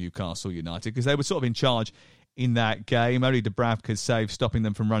to Newcastle United, because they were sort of in charge in that game. Only Dubravka's save stopping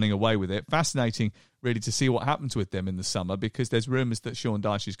them from running away with it. Fascinating, really, to see what happens with them in the summer, because there's rumours that Sean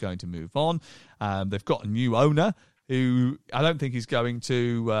Dyche is going to move on. They've got a new owner who I don't think is going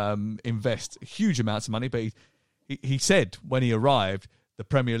to invest huge amounts of money, but he said when he arrived, the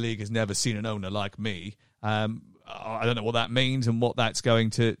Premier League has never seen an owner like me. I don't know what that means and what that's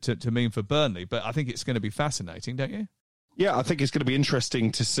going to mean for Burnley, but I think it's going to be fascinating, don't you? Yeah, I think it's going to be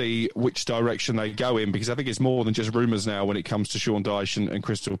interesting to see which direction they go in, because I think it's more than just rumours now when it comes to Sean Dyche and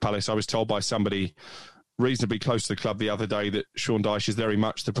Crystal Palace. I was told by somebody reasonably close to the club the other day that Sean Dyche is very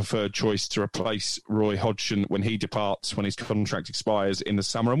much the preferred choice to replace Roy Hodgson when he departs, when his contract expires in the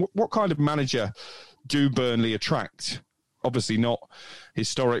summer. And what kind of manager do Burnley attract? Obviously not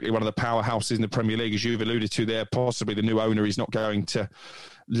historically one of the powerhouses in the Premier League, as you've alluded to there. Possibly the new owner is not going to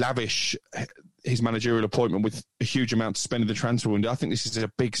lavish his managerial appointment with a huge amount to spend in the transfer window. I think this is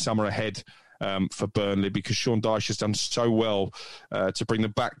a big summer ahead for Burnley, because Sean Dyche has done so well to bring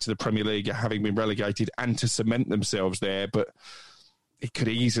them back to the Premier League, having been relegated, and to cement themselves there. But it could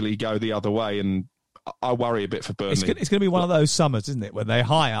easily go the other way, and I worry a bit for Burnley. It's going to be one of those summers, isn't it, where they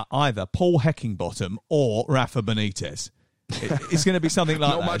hire either Paul Heckingbottom or Rafa Benitez. It's going to be something like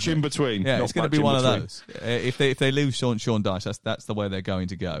not that. Not much in between. Yeah, not it's going to be one of those. If they lose Sean Dyche, that's the way they're going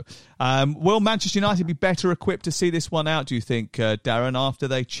to go. Will Manchester United be better equipped to see this one out, do you think, Darren, after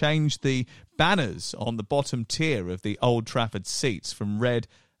they changed the banners on the bottom tier of the Old Trafford seats from red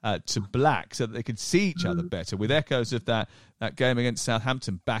to black so that they could see each other better, with echoes of that game against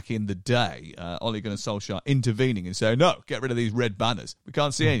Southampton back in the day? Ole Gunnar Solskjaer intervening and saying, no, get rid of these red banners. We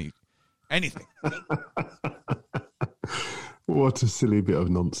can't see anything. What a silly bit of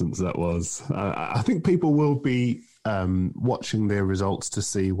nonsense that was. I think people will be watching their results to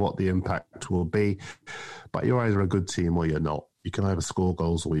see what the impact will be. But you're either a good team or you're not. You can either score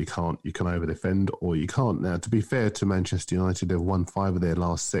goals or you can't. You can either defend or you can't. Now, to be fair to Manchester United, they've won 5 of their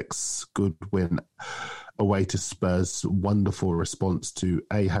last 6. Good win away to Spurs. Wonderful response to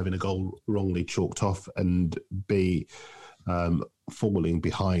A, having a goal wrongly chalked off, and B, falling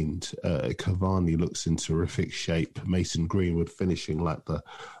behind. Cavani looks in terrific shape. Mason Greenwood finishing like the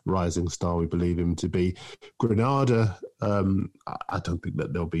rising star we believe him to be. Granada, I don't think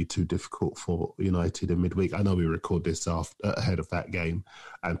that they'll be too difficult for United in midweek. I know we record this ahead of that game,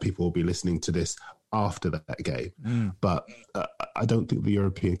 and people will be listening to this after that game. But I don't think the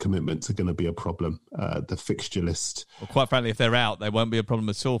European commitments are going to be a problem. The fixture list... Well, quite frankly, if they're out, they won't be a problem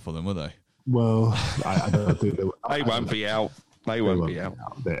at all for them, will they? Well, I don't think they won't be out. They won't be out.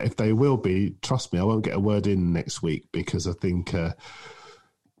 If they will be, trust me, I won't get a word in next week because I think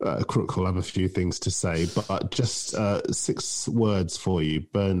Crook will have a few things to say. But just 6 words for you: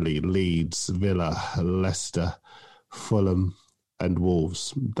 Burnley, Leeds, Villa, Leicester, Fulham and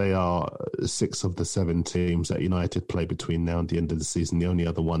Wolves. They are 6 of the 7 teams that United play between now and the end of the season. The only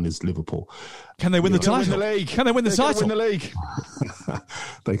other one is Liverpool. Can they win the title? Can they win the title? Win the league.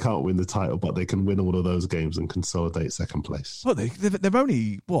 They can't win the title, but they can win all of those games and consolidate second place. Well, they're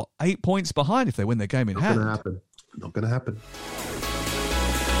only, 8 points behind if they win their game in hand. Not going to happen.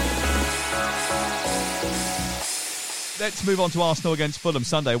 Let's move on to Arsenal against Fulham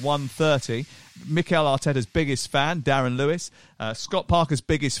Sunday, 1:30. Mikel Arteta's biggest fan, Darren Lewis. Scott Parker's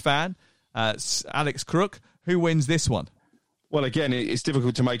biggest fan, Alex Crook. Who wins this one? Well, again, it's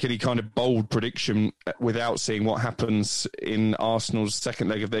difficult to make any kind of bold prediction without seeing what happens in Arsenal's second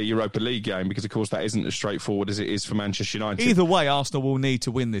leg of their Europa League game, because, of course, that isn't as straightforward as it is for Manchester United. Either way, Arsenal will need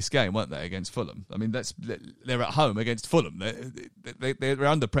to win this game, won't they, against Fulham? I mean, they're at home against Fulham. They're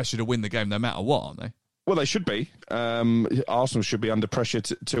under pressure to win the game no matter what, aren't they? Well, they should be. Arsenal should be under pressure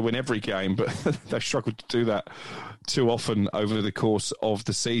to win every game, but they've struggled to do that too often over the course of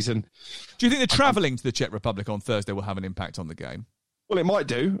the season. Do you think the travelling to the Czech Republic on Thursday will have an impact on the game? Well, it might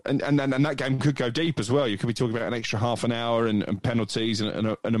do, and that game could go deep as well. You could be talking about an extra half an hour and penalties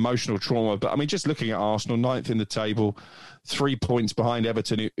and an emotional trauma. But, I mean, just looking at Arsenal, 9th in the table, 3 points behind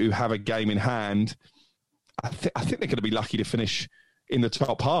Everton, who have a game in hand, I think they're going to be lucky to finish in the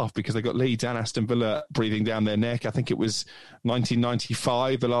top half, because they got Leeds and Aston Villa breathing down their neck. I think it was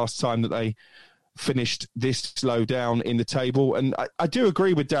 1995, the last time that they finished this low down in the table. And I do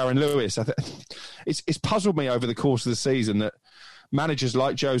agree with Darren Lewis. It's puzzled me over the course of the season that managers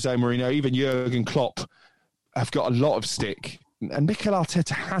like Jose Mourinho, even Jurgen Klopp, have got a lot of stick. And Mikel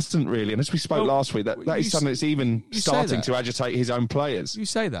Arteta hasn't really. And as we spoke last week, that is something that's even starting to agitate his own players. You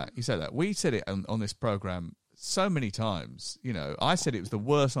say that. We said it on this programme so many times. You know, I said it was the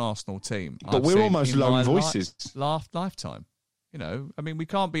worst Arsenal team but we're almost lone voices. Lifetime. You know, I mean, we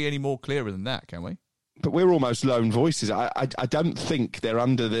can't be any more clearer than that, can we? But we're almost lone voices. I don't think they're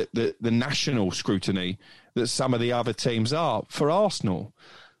under the national scrutiny that some of the other teams are. For Arsenal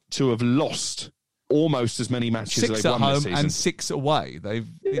to have lost almost as many matches 6 as they've at won home this season. and 6 away. They've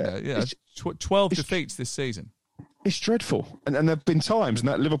 12 defeats this season. It's dreadful. And there have been times, and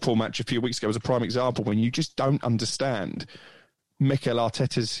that Liverpool match a few weeks ago was a prime example, when you just don't understand Mikel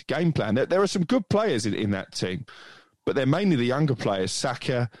Arteta's game plan. There are some good players in that team, but they're mainly the younger players,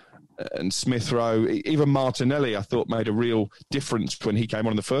 Saka and Smith Rowe. Even Martinelli, I thought, made a real difference when he came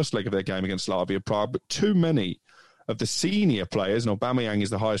on in the first leg of their game against Slavia Prague. But too many of the senior players, and Aubameyang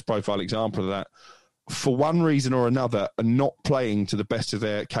is the highest profile example of that, for one reason or another, are not playing to the best of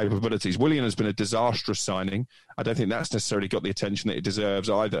their capabilities. Willian has been a disastrous signing. I don't think that's necessarily got the attention that it deserves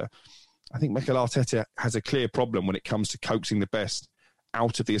either. I think Mikel Arteta has a clear problem when it comes to coaxing the best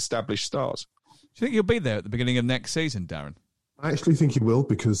out of the established stars. Do you think he'll be there at the beginning of next season, Darren? I actually think he will,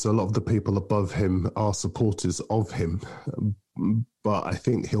 because a lot of the people above him are supporters of him. But I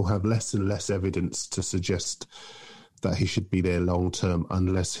think he'll have less and less evidence to suggest that he should be there long term,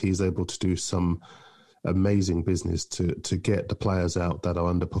 unless he's able to do some amazing business to get the players out that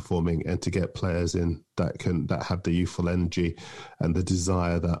are underperforming and to get players in that have the youthful energy and the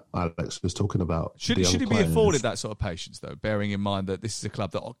desire that Alex was talking about. Should he be afforded that sort of patience, though, bearing in mind that this is a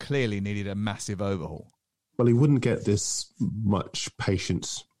club that clearly needed a massive overhaul? Well, he wouldn't get this much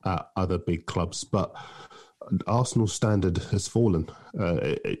patience at other big clubs, but Arsenal's standard has fallen.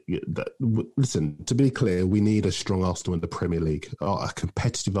 Listen, to be clear, we need a strong Arsenal in the Premier League. A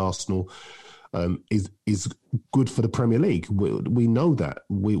competitive Arsenal is good for the Premier League. We know that.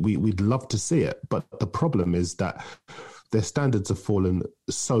 We'd love to see it. But the problem is that their standards have fallen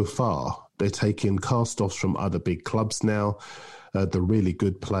so far. They're taking cast-offs from other big clubs now. The really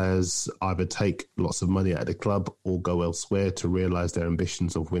good players either take lots of money out of the club or go elsewhere to realise their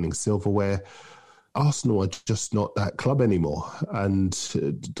ambitions of winning silverware. Arsenal are just not that club anymore. And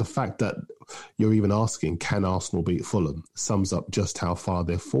the fact that you're even asking, can Arsenal beat Fulham, sums up just how far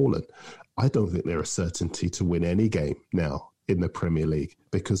they've fallen. I don't think they're a certainty to win any game now in the Premier League,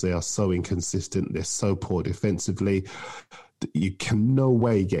 because they are so inconsistent. They're so poor defensively. You can no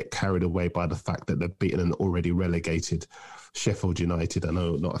way get carried away by the fact that they've beaten an already relegated Sheffield United. I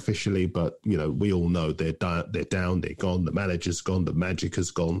know not officially, but we all know they're down, they're gone. The manager's gone, the magic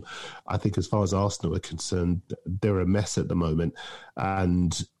has gone. I think as far as Arsenal are concerned, they're a mess at the moment.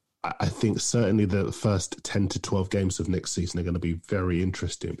 And I think certainly the first 10 to 12 games of next season are going to be very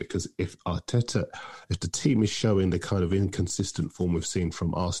interesting, because if the team is showing the kind of inconsistent form we've seen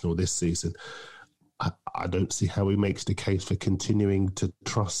from Arsenal this season, I don't see how he makes the case for continuing to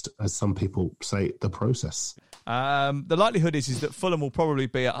trust, as some people say, the process. The likelihood is that Fulham will probably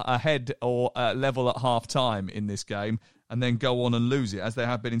be ahead or level at half-time in this game and then go on and lose it, as they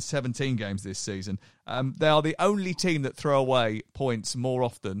have been in 17 games this season. They are the only team that throw away points more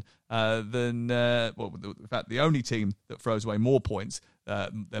often in fact, the only team that throws away more points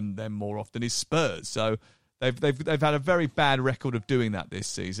than them more often is Spurs. So they've had a very bad record of doing that this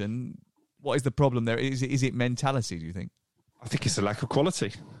season. What is the problem there? Is it mentality, do you think? I think it's a lack of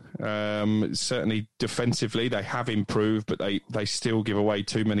quality. Certainly defensively, they have improved, but they still give away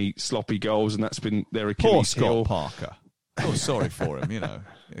too many sloppy goals, and that's been their Achilles heel. Poor Scott Parker. Oh, sorry for him,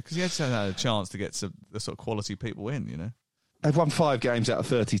 because he hasn't had a chance to get the sort of quality people in, They've won 5 games out of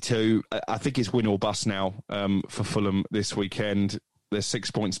 32. I think it's win or bust now for Fulham this weekend. They're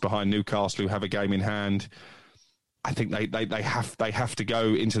 6 points behind Newcastle, who have a game in hand. I think they have to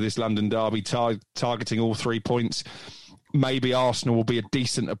go into this London derby targeting all 3 points. Maybe Arsenal will be a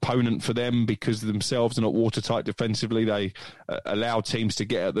decent opponent for them because themselves are not watertight defensively. They allow teams to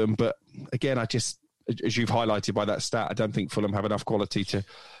get at them. But again, as you've highlighted by that stat, I don't think Fulham have enough quality to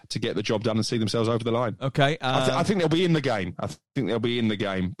get the job done and see themselves over the line. Okay. I think they'll be in the game.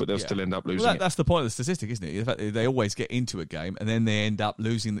 But they'll still end up losing it. That's the point of the statistic, isn't it? In fact, they always get into a game and then they end up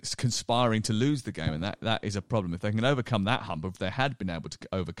losing, conspiring to lose the game, and that is a problem. If they can overcome that hump, or if they had been able to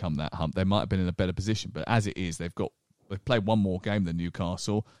overcome that hump, they might have been in a better position. But as it is, they've played one more game than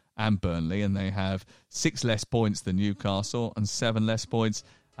Newcastle and Burnley, and they have 6 less points than Newcastle and 7 less points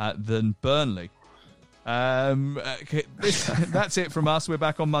than Burnley. That's it from us. We're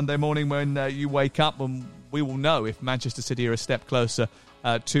back on Monday morning when you wake up, and we will know if Manchester City are a step closer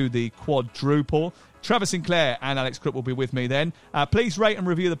to the quadruple. Trevor Sinclair and Alex Crook will be with me then. Please rate and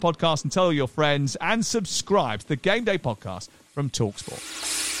review the podcast and tell your friends, and subscribe to the Game Day podcast from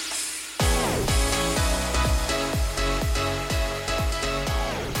TalkSport.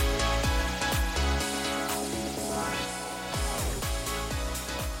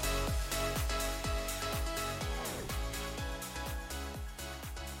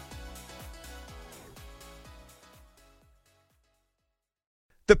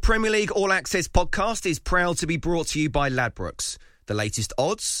 The Premier League All Access podcast is proud to be brought to you by Ladbrokes. The latest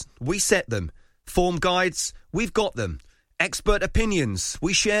odds, we set them. Form guides, we've got them. Expert opinions,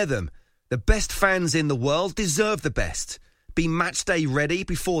 we share them. The best fans in the world deserve the best. Be match day ready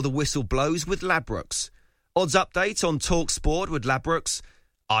before the whistle blows with Ladbrokes. Odds update on TalkSport with Ladbrokes.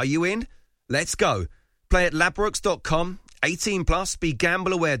 Are you in? Let's go. Play at ladbrokes.com. 18 plus.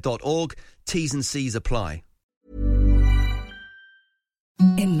 BeGambleAware.org. T's and C's apply.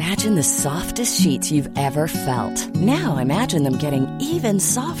 Imagine the softest sheets you've ever felt. Now imagine them getting even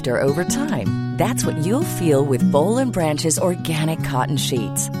softer over time. That's what you'll feel with Boll & Branch's organic cotton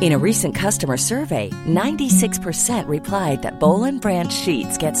sheets. In a recent customer survey, 96% replied that Boll & Branch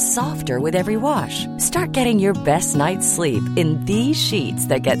sheets get softer with every wash. Start getting your best night's sleep in these sheets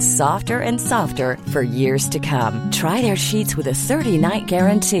that get softer and softer for years to come. Try their sheets with a 30-night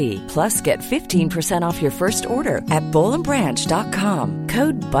guarantee. Plus, get 15% off your first order at bollandbranch.com.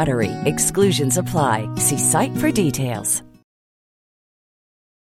 Code BUTTERY. Exclusions apply. See site for details.